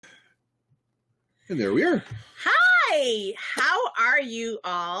And there we are. Hi, how are you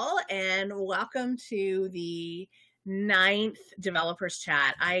all? And welcome to the 9th Developers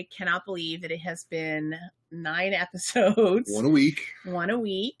Chat. I cannot believe that it has been 9 episodes. One a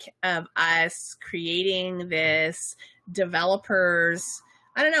week of us creating this developers,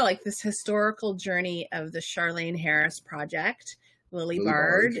 I don't know, like this historical journey of the Charlaine Harris project, Lily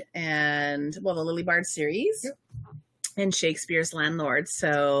Bard, and, well, the Lily Bard series. Yep. And Shakespeare's Landlord.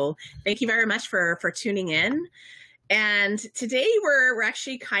 So thank you very much for tuning in. And today we're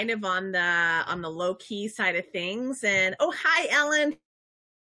actually kind of on the low key side of things. And oh, hi, Ellen.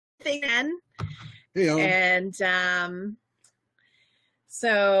 Again. Hey, Ellen. And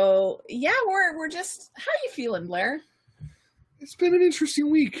so yeah, we're just. How are you feeling, Blair? It's been an interesting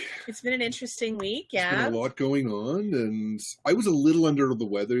week. Yeah. There's been a lot going on, and I was a little under the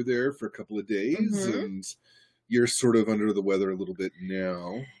weather there for a couple of days, and you're sort of under the weather a little bit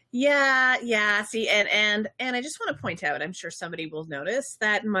now. Yeah. See, and I just want to point out, I'm sure somebody will notice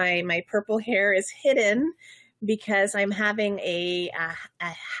that my purple hair is hidden because I'm having a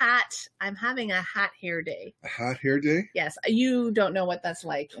hat hair day. A hat hair day? Yes. You don't know what that's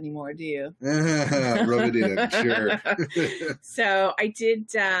like anymore, do you? Rub it in, sure. So I did,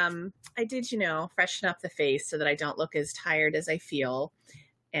 freshen up the face so that I don't look as tired as I feel.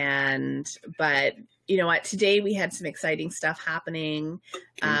 But you know what? Today we had some exciting stuff happening.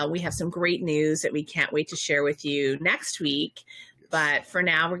 We have some great news that we can't wait to share with you next week. But for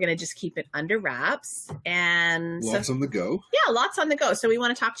now, we're going to just keep it under wraps. And lots on the go. Yeah, lots on the go. So we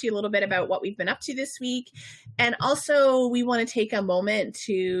want to talk to you a little bit about what we've been up to this week. And also we want to take a moment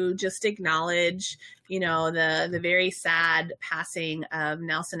to just acknowledge, the very sad passing of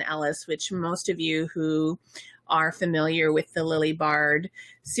Nelson Ellis, which most of you who are familiar with the Lily Bard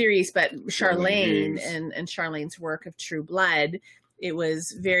series, but Charlaine and Charlaine's work of True Blood, it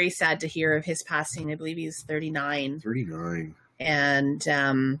was very sad to hear of his passing. I believe he's 39. 39. And,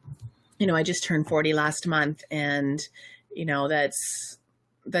 I just turned 40 last month, and,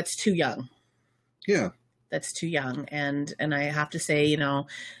 that's too young. Yeah. That's too young. And I have to say,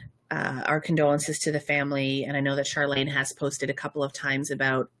 our condolences to the family. And I know that Charlaine has posted a couple of times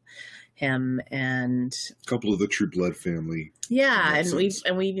about him and a couple of the True Blood family. Yeah. And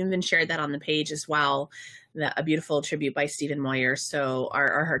we've even shared that on the page as well, a beautiful tribute by Stephen Moyer. So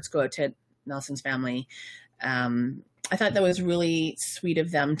our hearts go out to Nelson's family. I thought that was really sweet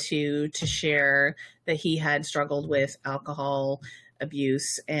of them to share that he had struggled with alcohol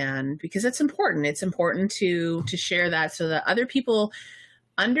abuse, and because it's important to share that so that other people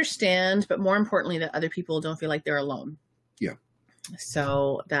understand, but more importantly, that other people don't feel like they're alone. Yeah.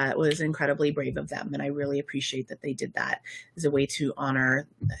 So that was incredibly brave of them, and I really appreciate that they did that as a way to honor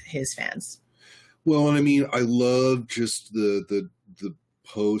his fans. Well, and I mean, I love just the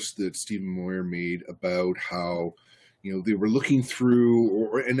post that Stephen Moyer made about how, they were looking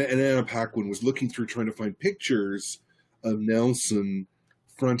through, and Anna Paquin was looking through trying to find pictures of Nelson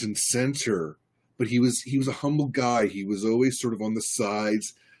front and center, but he was a humble guy. He was always sort of on the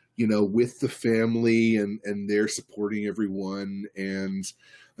sides, with the family, and they're supporting everyone. And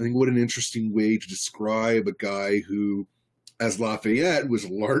I think what an interesting way to describe a guy who, as Lafayette, was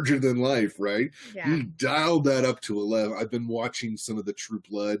larger than life, right? Yeah. He dialed that up to 11. I've been watching some of the True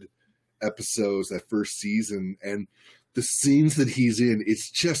Blood episodes, that first season, and the scenes that he's in,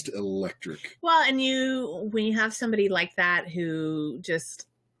 it's just electric. Well, and when you have somebody like that who just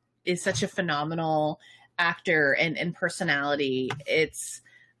is such a phenomenal actor and personality,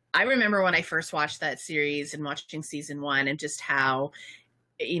 I remember when I first watched that series and watching season 1, and just how,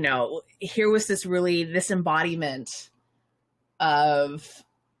 here was this embodiment of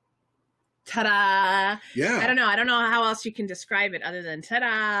ta-da. Yeah. I don't know how else you can describe it other than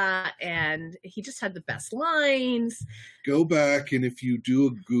ta-da. And he just had the best lines. Go back, and if you do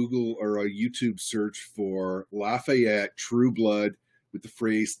a Google or a YouTube search for Lafayette True Blood with the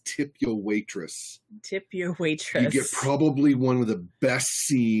phrase "tip your waitress," you get probably one of the best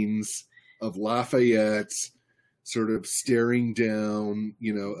scenes of Lafayette sort of staring down,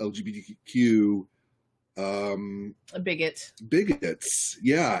 LGBTQ bigots,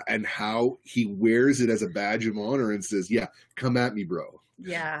 yeah, and how he wears it as a badge of honor and says, "Yeah, come at me, bro."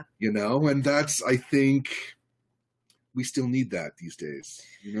 Yeah, and that's, I think, we still need that these days.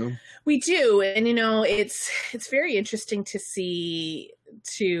 We do, and it's very interesting to see.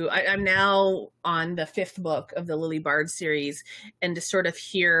 I'm now on the 5th book of the Lily Bard series, and to sort of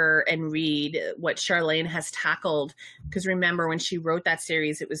hear and read what Charlaine has tackled. Because remember, when she wrote that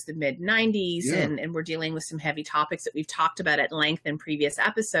series, it was the mid 90s, yeah. and we're dealing with some heavy topics that we've talked about at length in previous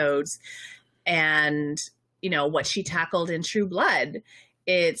episodes, and what she tackled in True Blood.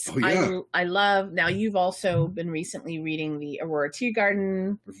 It's Oh, yeah. I love. Now you've also been recently reading the Aurora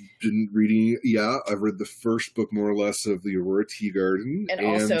Teagarden, I've been reading. Yeah, I've read the first book more or less of the Aurora Teagarden, and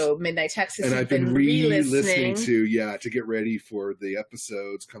also Midnight Texas. and You've I've been re-listening to get ready for the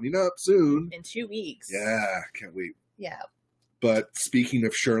episodes coming up soon. in 2 weeks. Yeah, can't wait. Yeah. But speaking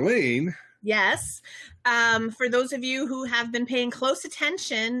of Charlene, Yes. For those of you who have been paying close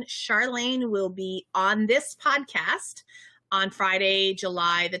attention, Charlene will be on this podcast on Friday,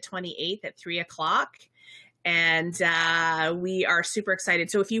 July the 28th at 3:00. And we are super excited.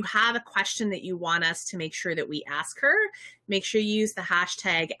 So if you have a question that you want us to make sure that we ask her, make sure you use the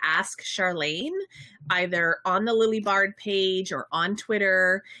hashtag #AskCharlene, either on the Lily Bard page or on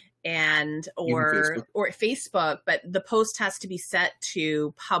Twitter or Facebook, but the post has to be set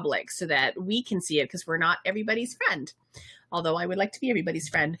to public so that we can see it, because we're not everybody's friend. Although I would like to be everybody's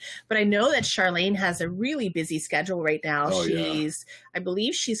friend. But I know that Charlene has a really busy schedule right now. I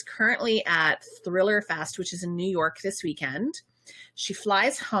believe she's currently at Thriller Fest, which is in New York this weekend. She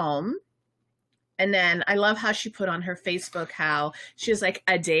flies home. And then I love how she put on her Facebook how she has like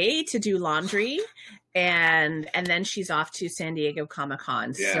a day to do laundry, and then she's off to San Diego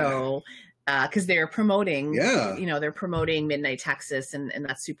Comic-Con. Yeah. So because they're promoting, Yeah. they're promoting Midnight Texas, and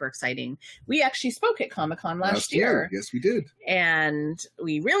that's super exciting. We actually spoke at Comic-Con last year. Yes, we did. And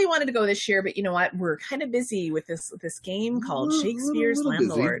we really wanted to go this year, but you know what? We're kind of busy with this game called Shakespeare's A little busy.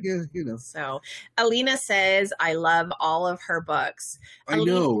 Landlord. Yeah, you know. So Alina says, I love all of her books. I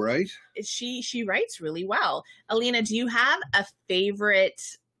know, right? She writes really well. Alina, do you have a favorite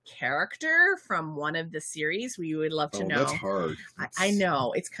character from one of the series we would love to know? That's hard. I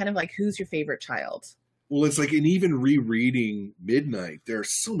know. It's kind of like, who's your favorite child? Well, it's like, in even rereading Midnight, there are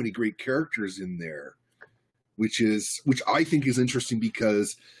so many great characters in there, which I think is interesting,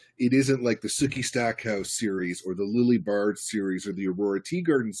 because it isn't like the Sookie Stackhouse series or the Lily Bard series or the Aurora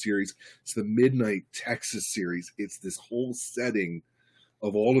Teagarden series. It's the Midnight Texas series. It's this whole setting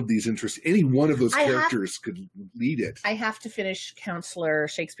of all of these interests. Any one of those characters could lead it. I have to finish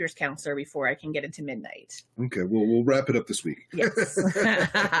Shakespeare's Counselor before I can get into Midnight. Okay, well, we'll wrap it up this week. Yes.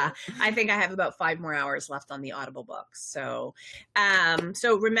 I think I have about 5 more hours left on the Audible books. So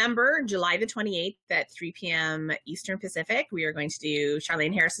remember, July the 28th at 3 p.m. Eastern Pacific, we are going to do,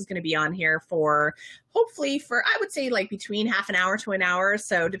 Charlene Harris is going to be on here for, hopefully for, I would say, like between half an hour to an hour.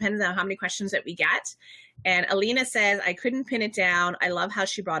 So depending on how many questions that we get. And Alina says, I couldn't pin it down. I love how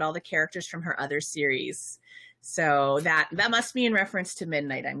she brought all the characters from her other series. So that must be in reference to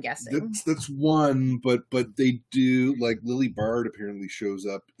Midnight, I'm guessing. That's one, but they do, like, Lily Bard apparently shows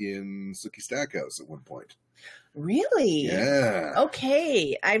up in Sookie Stackhouse at one point. Really? Yeah.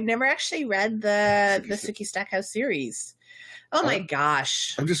 Okay. I've never actually read the Sookie Stackhouse series. Oh my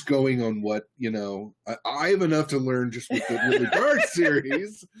gosh. I'm just going on what, I have enough to learn just with the Lily Bard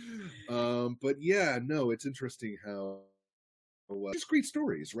series. But yeah, no, it's interesting how just great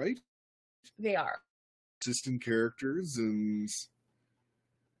stories, right? They are. Consistent characters. And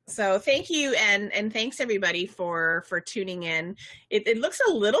so thank you, and thanks everybody for tuning in. It looks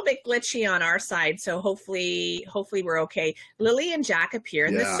a little bit glitchy on our side, so hopefully we're okay. Lily and Jack appear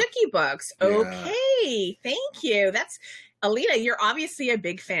in the Sookie books. Yeah. Okay, thank you. That's Alina, you're obviously a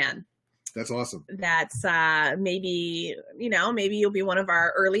big fan. That's awesome. That's maybe you'll be one of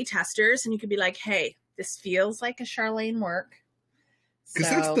our early testers, and you could be like, hey, this feels like a Charlene work. Because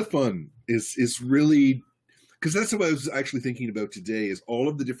that's the fun, is really, because that's what I was actually thinking about today, is all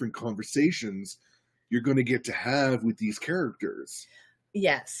of the different conversations you're going to get to have with these characters.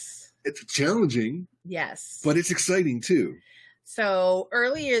 Yes. It's challenging. Yes. But it's exciting too. So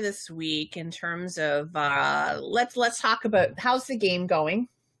earlier this week, in terms of let's talk about, how's the game going?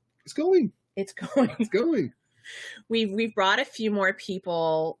 It's going. It's going. It's going. We've brought a few more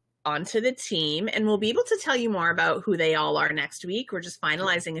people onto the team, and we'll be able to tell you more about who they all are next week. We're just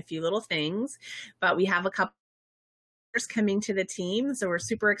finalizing a few little things, but we have a couple coming to the team, so we're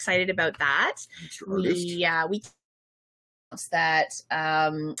super excited about that. We announced that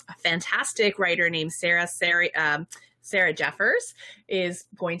a fantastic writer named Sarah Jeffers is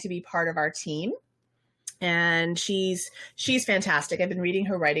going to be part of our team. And she's fantastic. I've been reading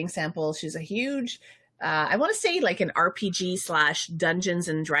her writing samples. She's a huge, I want to say like an RPG / Dungeons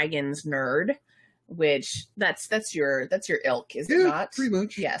and Dragons nerd, which that's your ilk, is it not? Pretty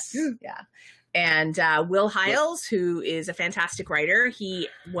much. Yes. Yeah. And Will Hiles, who is a fantastic writer, he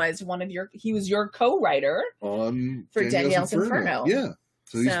was your co-writer for Danielle's Inferno. Yeah.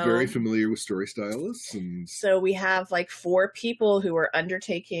 So he's very familiar with story stylists. And so we have like 4 people who are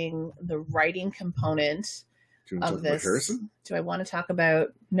undertaking the writing component of this. Harrison? Do I want to talk about?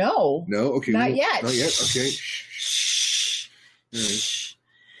 No. No? Okay. Not yet. Not yet. Okay. Shh.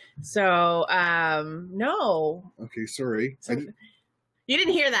 So, no. Okay, sorry. So, you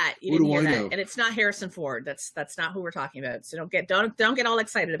didn't hear that. You What didn't do hear I that. know? And it's not Harrison Ford. That's not who we're talking about. So don't get all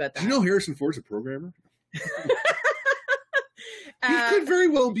excited about that. Do you know Harrison Ford's a programmer? He Uh, could very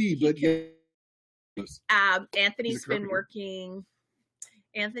well be, but yeah. Anthony's been carpenter. working.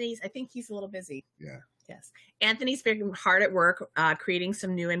 I think he's a little busy. Yeah. Yes. Anthony's been hard at work creating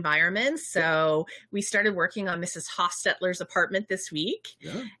some new environments. So we started working on Mrs. Hostetler's apartment this week.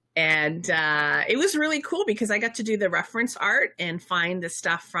 Yeah. And it was really cool because I got to do the reference art and find the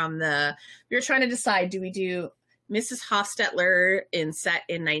stuff from we were trying to decide, do we do Mrs. Hostetler set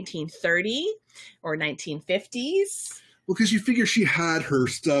in 1930 or 1950s? Well, because you figure she had her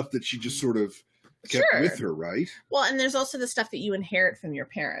stuff that she just sort of kept Sure. with her, right? Well, and there's also the stuff that you inherit from your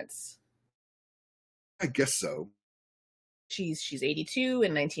parents. I guess so. She's 82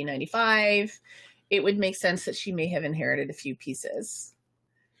 in 1995. It would make sense that she may have inherited a few pieces.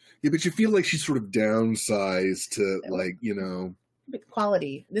 Yeah, but you feel like she's sort of downsized to, like, you know. But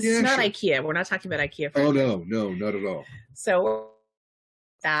quality. This Yeah, is not sure. IKEA. We're not talking about IKEA. Oh, no, not at all. So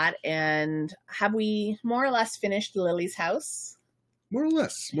that, and have we more or less finished Lily's house? More or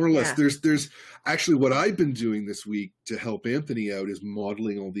less. Yeah. There's actually what I've been doing this week to help Anthony out is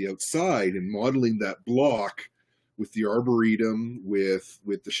modeling all the outside and modeling that block with the Arboretum, with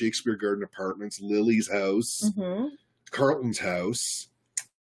the Shakespeare Garden Apartments, Lily's house, Mm-hmm. Carlton's house,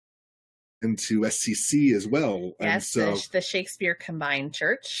 and to SCC as well. Yes, and so the Shakespeare Combined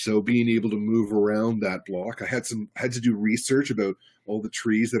Church. so being able to move around that block, I had to do research about all the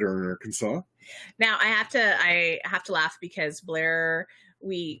trees that are in Arkansas. Now I have to laugh because Blair,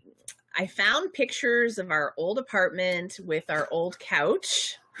 I found pictures of our old apartment with our old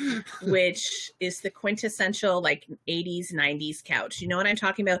couch, which is the quintessential like 80s, 90s couch. You know what I'm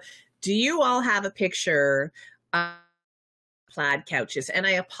talking about? Do you all have a picture of plaid couches? And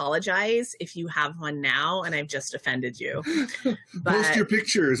I apologize if you have one now and I've just offended you. But Post your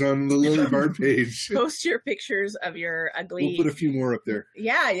pictures on the Lily Bard page. post your pictures of your ugly. We'll put a few more up there.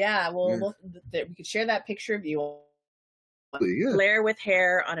 Yeah. We could share that picture of you. Yeah. Blair with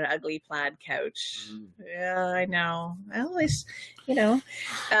hair on an ugly plaid couch. Yeah, I know. Well,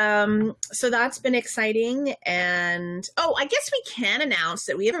 so that's been exciting. And I guess we can announce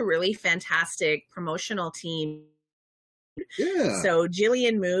that we have a really fantastic promotional team. Yeah. So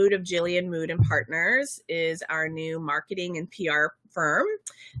Jillian Mood of Jillian Mood and Partners is our new marketing and PR firm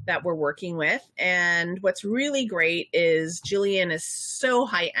that we're working with. And what's really great is Jillian is so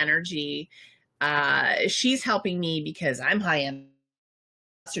high energy. She's helping me because I'm high energy.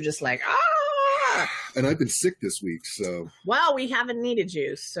 They're just like, And I've been sick this week, so. Well, we haven't needed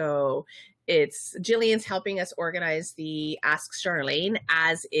you. So it's Jillian's helping us organize the Ask Charlene,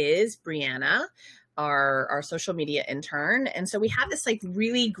 as is Brianna, our social media intern. And so we have this like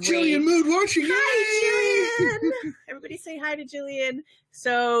really great Jillian Mood watching. Hi, Jillian. Everybody say hi to Jillian.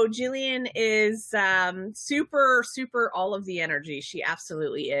 So Jillian is super, super all of the energy. She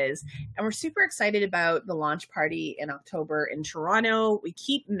absolutely is. And we're super excited about the launch party in October in Toronto. We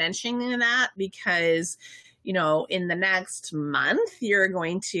keep mentioning that because, in the next month, you're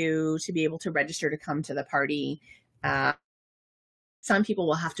going to be able to register to come to the party. Some people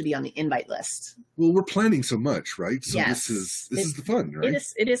will have to be on the invite list. Well, we're planning so much, right? So Yes. this is the fun, right?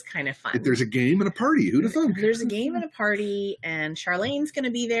 It is kind of fun. If there's a game and a party, who'd have thunk? There's a game and a party, and Charlene's going to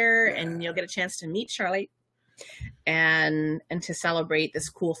be there, and you'll get a chance to meet Charlotte and to celebrate this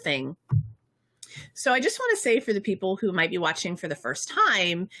cool thing. So I just want to say for the people who might be watching for the first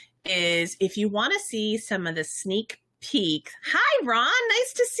time is if you want to see some of the sneak peek. Hi, Ron.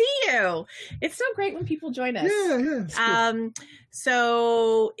 Nice to see you. It's so great when people join us. Yeah.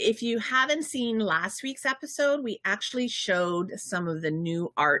 So if you haven't seen last week's episode, we actually showed some of the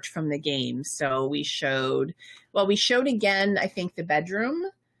new art from the game. So we showed again, I think, the bedroom.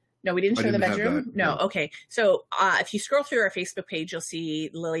 No, we didn't show the bedroom. No. Okay. So if you scroll through our Facebook page, you'll see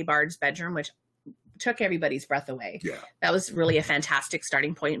Lily Bard's bedroom, which took everybody's breath away. Yeah. That was really a fantastic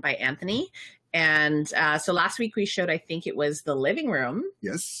starting point by Anthony. And so last week we showed, I think it was the living room.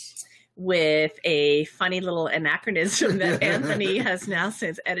 Yes. With a funny little anachronism that Anthony has now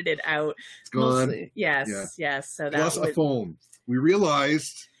since edited out. It's gone. Mostly, yes. So that Plus was a phone. We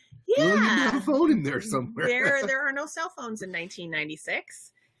realized. Yeah. Well, you have a phone in there somewhere. There are no cell phones in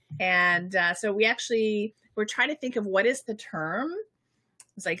 1996. And so we're trying to think of what is the term.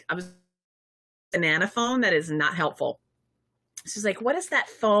 It's like a banana phone that is not helpful. So it's like, what is that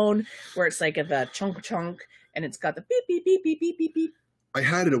phone where it's like the chunk and it's got the beep, beep, beep, beep, beep, beep, beep. I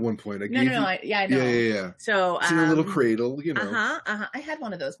had it at one point. I I know. Yeah. So it's in a little cradle, I had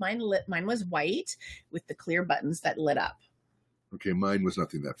one of those. Mine was white with the clear buttons that lit up. Okay, mine was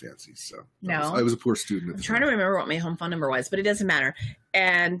nothing that fancy. So No. I was a poor student. I'm trying to remember what my home phone number was, but it doesn't matter.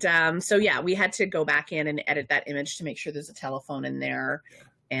 And so, yeah, we had to go back in and edit that image to make sure there's a telephone in there.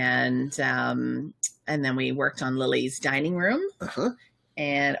 And then we worked on Lily's dining room.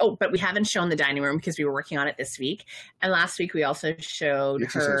 And but we haven't shown the dining room because we were working on it this week. And last week we also showed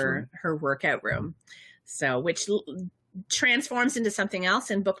her workout room. So which transforms into something else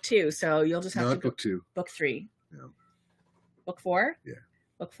in book 2. So you'll just have to book 2. Book 3. Yeah. Book 4? Yeah.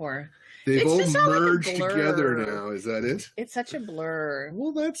 Book 4. They've all merged together now. Is that it? It's such a blur.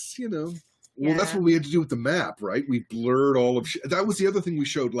 Well, that's, well, that's what we had to do with the map, right? We blurred all of that was the other thing we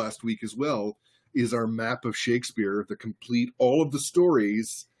showed last week as well, is our map of Shakespeare, the complete, all of the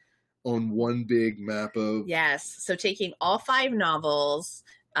stories on one big map of. Yes. So taking all 5 novels,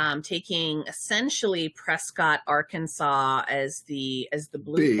 taking essentially Prescott, Arkansas as the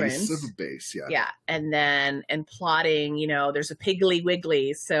blueprint. Base, yeah. Yeah. And plotting, there's a Piggly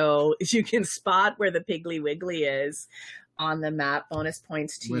Wiggly. So if you can spot where the Piggly Wiggly is on the map, bonus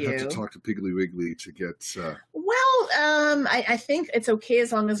points to you. Might have to talk to Piggly Wiggly to get... I think it's okay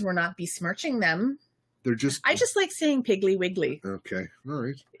as long as we're not besmirching them. They're just... I just like saying Piggly Wiggly. Okay. All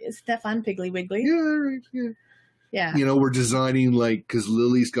right. Isn't that fun, Piggly Wiggly? Yeah, all right. Yeah. Yeah. We're designing because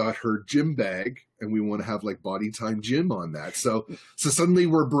Lily's got her gym bag and we want to have Body Time Gym on that. So suddenly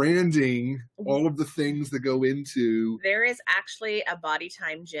we're branding all of the things that go into. There is actually a Body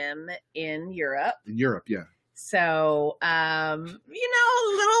Time Gym in Europe. In Europe, yeah. So, little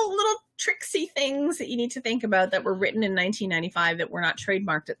tricksy things that you need to think about that were written in 1995 that were not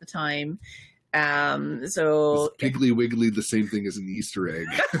trademarked at the time. Is Piggly Wiggly the same thing as an Easter egg?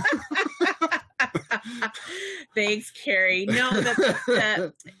 Thanks, Carrie. No,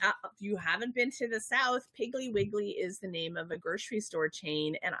 you haven't been to the South. Piggly Wiggly is the name of a grocery store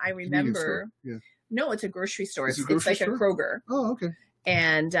chain, and I remember. Yeah. No, it's a grocery store. It's like store? A Kroger. Oh, okay.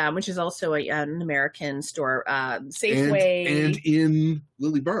 And which is also an American store, Safeway, and in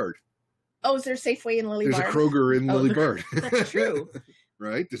Lily Bard. Oh, is there Safeway in Lily Bard? There's a Kroger in Lily Bard. That's true.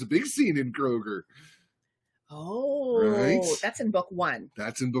 Right? There's a big scene in Kroger. Oh, right. That's in book 1.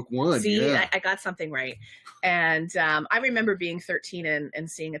 That's in book 1. See, yeah. I got something right. And I remember being 13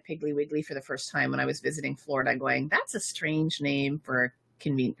 and seeing a Piggly Wiggly for the first time when I was visiting Florida, going, "That's a strange name for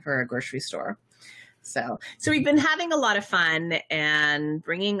a grocery store." So we've been having a lot of fun and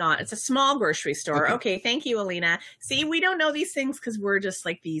bringing on. It's a small grocery store. Okay, thank you, Alina. See, we don't know these things because we're just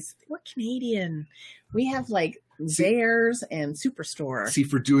we're Canadian. We have Zayres and Superstore. See,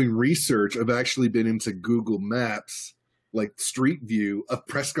 for doing research, I've actually been into Google Maps, Street View of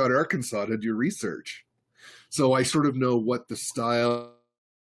Prescott, Arkansas, to do research. So I sort of know what the style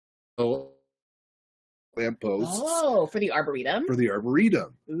lampposts. Oh, for the Arboretum? For the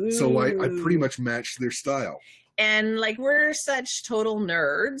Arboretum. Ooh. So I pretty much matched their style. And we're such total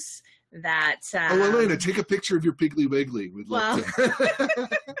nerds that... oh, Elena, take a picture of your Piggly Wiggly. We'd love to.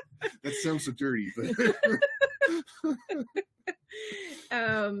 That sounds so dirty. But...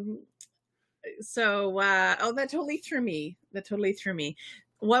 that totally threw me.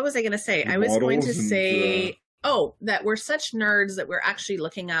 What was I going to say? I was going to say, that we're such nerds that we're actually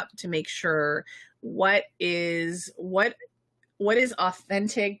looking up to make sure what is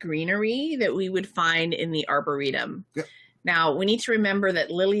authentic greenery that we would find in the Arboretum. Yep. Now, we need to remember that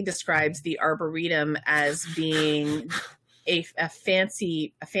Lily describes the Arboretum as being a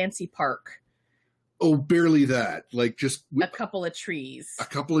fancy park. Oh, barely that. Just a couple of trees. A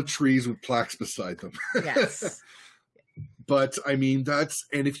couple of trees with plaques beside them. Yes. But I mean,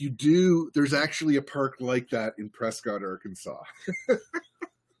 and if you do, there's actually a park like that in Prescott, Arkansas.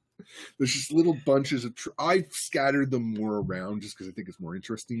 There's just little bunches of I've scattered them more around just because I think it's more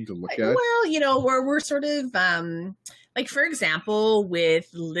interesting to look at. Well, we're sort of for example, with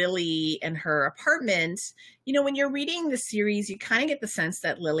Lily and her apartment, when you're reading the series, you kind of get the sense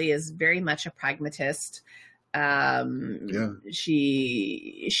that Lily is very much a pragmatist.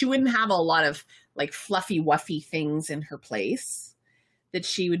 She wouldn't have a lot of fluffy wuffy things in her place, that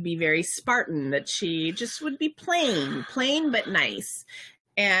she would be very Spartan, that she just would be plain but nice.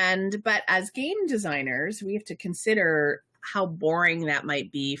 But as game designers, we have to consider how boring that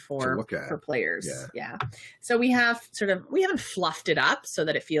might be for players. Yeah. So we haven't fluffed it up so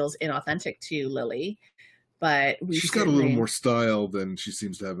that it feels inauthentic to Lily, but she's got a little more style than she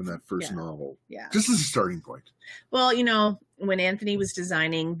seems to have in that first novel. Yeah. Just as a starting point. Well, when Anthony was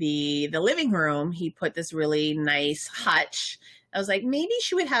designing the living room, he put this really nice hutch. I was like, maybe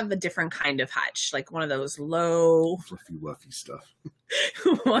she would have a different kind of hutch, one of those low... fluffy, wuffy stuff.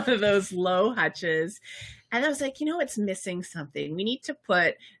 One of those low hutches. And I was like, it's missing something. We need to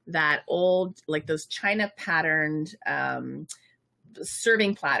put that old, those China patterned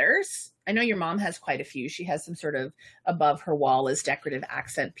serving platters. I know your mom has quite a few. She has some sort of above her wall as decorative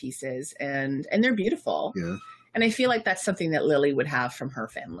accent pieces, and they're beautiful. Yeah. And I feel like that's something that Lily would have from her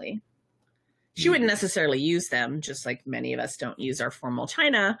family. She wouldn't necessarily use them, just like many of us don't use our formal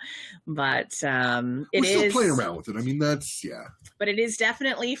china, but We're still playing around with it. I mean, that's, yeah. But it is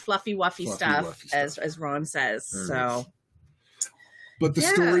definitely fluffy, wuffy stuff, as Ron says. There so, but the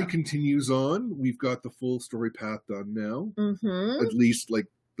story continues on. We've got the full story path done now, at least like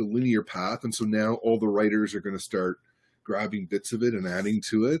the linear path, and so now all the writers are going to start grabbing bits of it and adding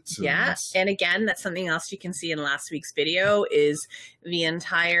to it. And again, that's something else you can see in last week's video is the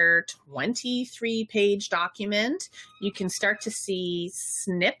entire 23-page document. You can start to see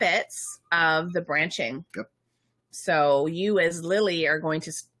snippets of the branching. Yep. So you as Lily are going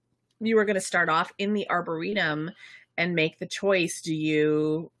to start off in the Arboretum and make the choice.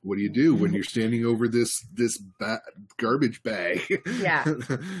 What do you do when you're standing over this garbage bag? Yeah.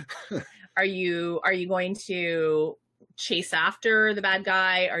 Are you going to chase after the bad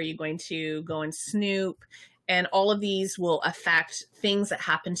guy? Are you going to go and snoop? And all of these will affect things that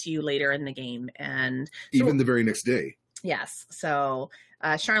happen to you later in the game. And even the very next day. Yes. So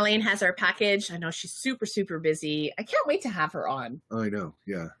Charlene has our package. I know she's super, super busy. I can't wait to have her on. I know.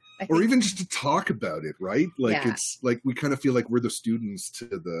 Yeah. Or even just to talk about it, right? Like it's like we kind of feel like we're the students to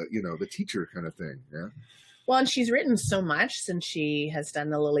the teacher kind of thing. Yeah. Well, and she's written so much since she has done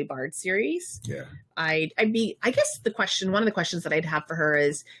the Lily Bard series. Yeah. I guess one of the questions that I'd have for her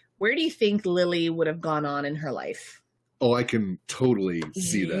is, where do you think Lily would have gone on in her life? Oh, I can totally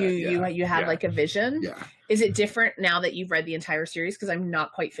see that. You have like a vision? Yeah. Is it different now that you've read the entire series? Because I'm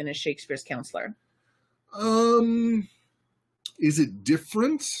not quite finished Shakespeare's Counselor. Is it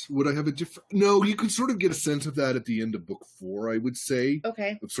different? Would I have a different... No, you could sort of get a sense of that at the end of book 4, I would say.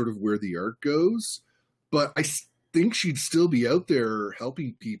 Okay. Of sort of where the arc goes. But I think she'd still be out there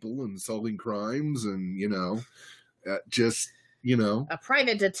helping people and solving crimes and, A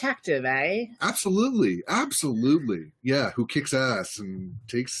private detective, eh? Absolutely. Absolutely. Yeah, who kicks ass and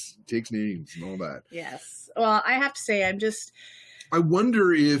takes names and all that. Yes. Well, I have to say, I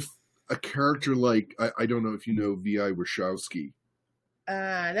wonder if a character like, I don't know if you know V.I. Warshawski.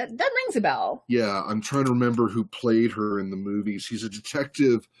 That rings a bell. Yeah, I'm trying to remember who played her in the movies. She's a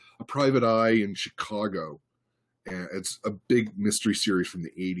detective, a private eye in Chicago. And it's a big mystery series from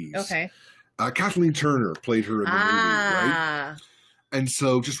the 80s. Okay. Kathleen Turner played her in the movie, right? And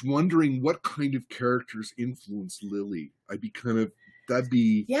so just wondering what kind of characters influenced Lily.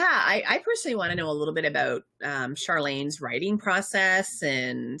 Yeah, I personally want to know a little bit about Charlene's writing process,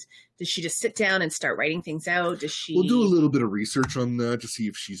 and does she just sit down and start writing things out? We'll do a little bit of research on that to see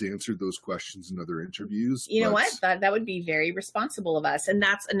if she's answered those questions in other interviews. You know what? That would be very responsible of us, and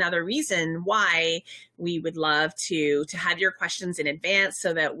that's another reason why we would love to have your questions in advance,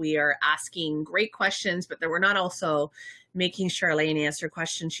 so that we are asking great questions, but that we're not also making Charlene answer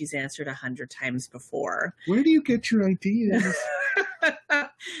questions she's answered 100 times before. Where do you get your ideas?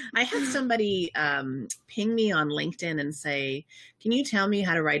 I had somebody ping me on LinkedIn and say, can you tell me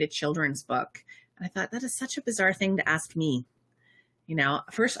how to write a children's book? And I thought, that is such a bizarre thing to ask me.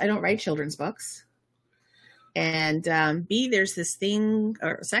 First, I don't write children's books. And B, there's this thing,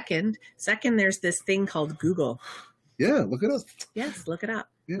 or second, there's this thing called Google. Yeah, look it up. Yes, look it up.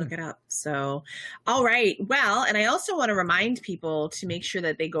 Yeah. Look it up. So, all right. Well, and I also want to remind people to make sure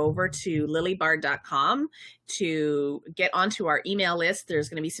that they go over to lilybard.com to get onto our email list. There's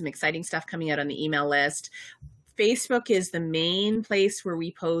going to be some exciting stuff coming out on the email list. Facebook is the main place where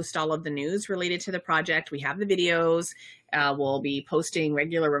we post all of the news related to the project. We have the videos. We'll be posting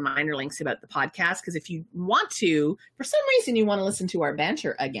regular reminder links about the podcast, because if you want to, for some reason you want to listen to our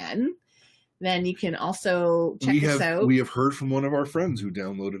banter again, then you can also check us out. We have heard from one of our friends who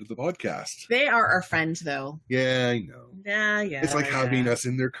downloaded the podcast. They are our friend, though. Yeah, I know. Yeah. It's like having us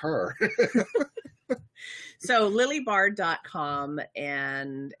in their car. So lilybard.com,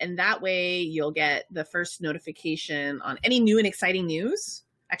 and that way you'll get the first notification on any new and exciting news.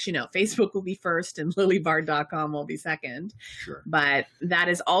 Actually, no, Facebook will be first and lilybard.com will be second. Sure. But that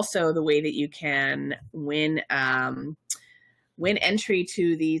is also the way that you can win entry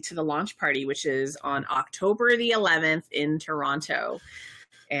to the launch party, which is on October the 11th in Toronto.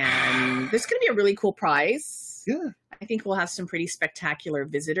 And there's going to be a really cool prize. Yeah. I think we'll have some pretty spectacular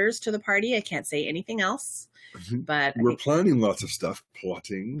visitors to the party. I can't say anything else, but we're planning lots of stuff,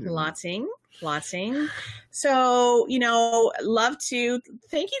 plotting. So, love to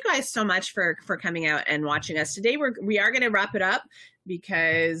thank you guys so much for coming out and watching us today. We are going to wrap it up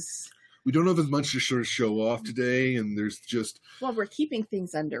because we don't have as much to sort of show off today, and there's just we're keeping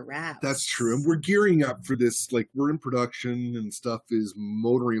things under wraps. That's true, and we're gearing up for this. Like, we're in production, and stuff is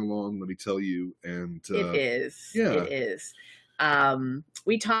motoring along. Let me tell you, and it is.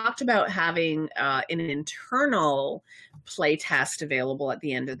 We talked about having an internal play test available at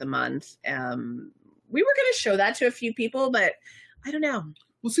the end of the month. We were going to show that to a few people, but I don't know.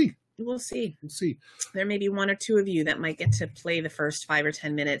 We'll see. We'll see. There may be one or two of you that might get to play the first 5 or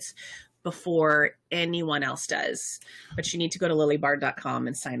 10 minutes before anyone else does. But you need to go to lilybard.com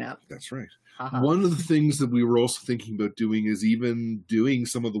and sign up. That's right. One of the things that we were also thinking about doing is even doing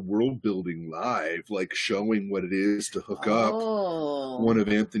some of the world building live, like showing what it is to hook up one of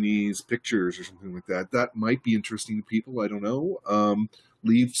Anthony's pictures or something like that. That might be interesting to people. I don't know.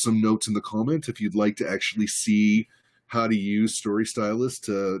 Leave some notes in the comments if you'd like to actually see how to use Story Stylist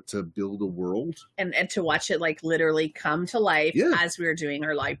to build a world. And to watch it like literally come to life as we're doing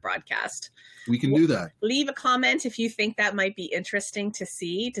our live broadcast. We can do that. Leave a comment if you think that might be interesting to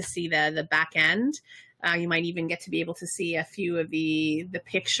see the back end. You might even get to be able to see a few of the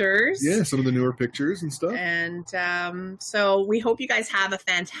pictures. Yeah, some of the newer pictures and stuff. And so we hope you guys have a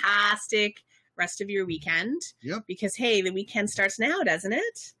fantastic rest of your weekend. Yep. Because, hey, the weekend starts now, doesn't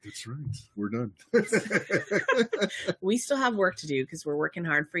it? That's right. We're done. We still have work to do because we're working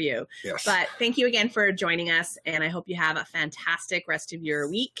hard for you. Yes. But thank you again for joining us, and I hope you have a fantastic rest of your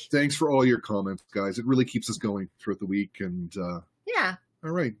week. Thanks for all your comments, guys. It really keeps us going throughout the week. And yeah.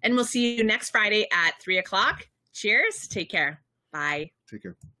 All right. And we'll see you next Friday at 3:00. Cheers. Take care. Bye. Take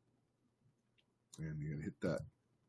care. And you're going to hit that.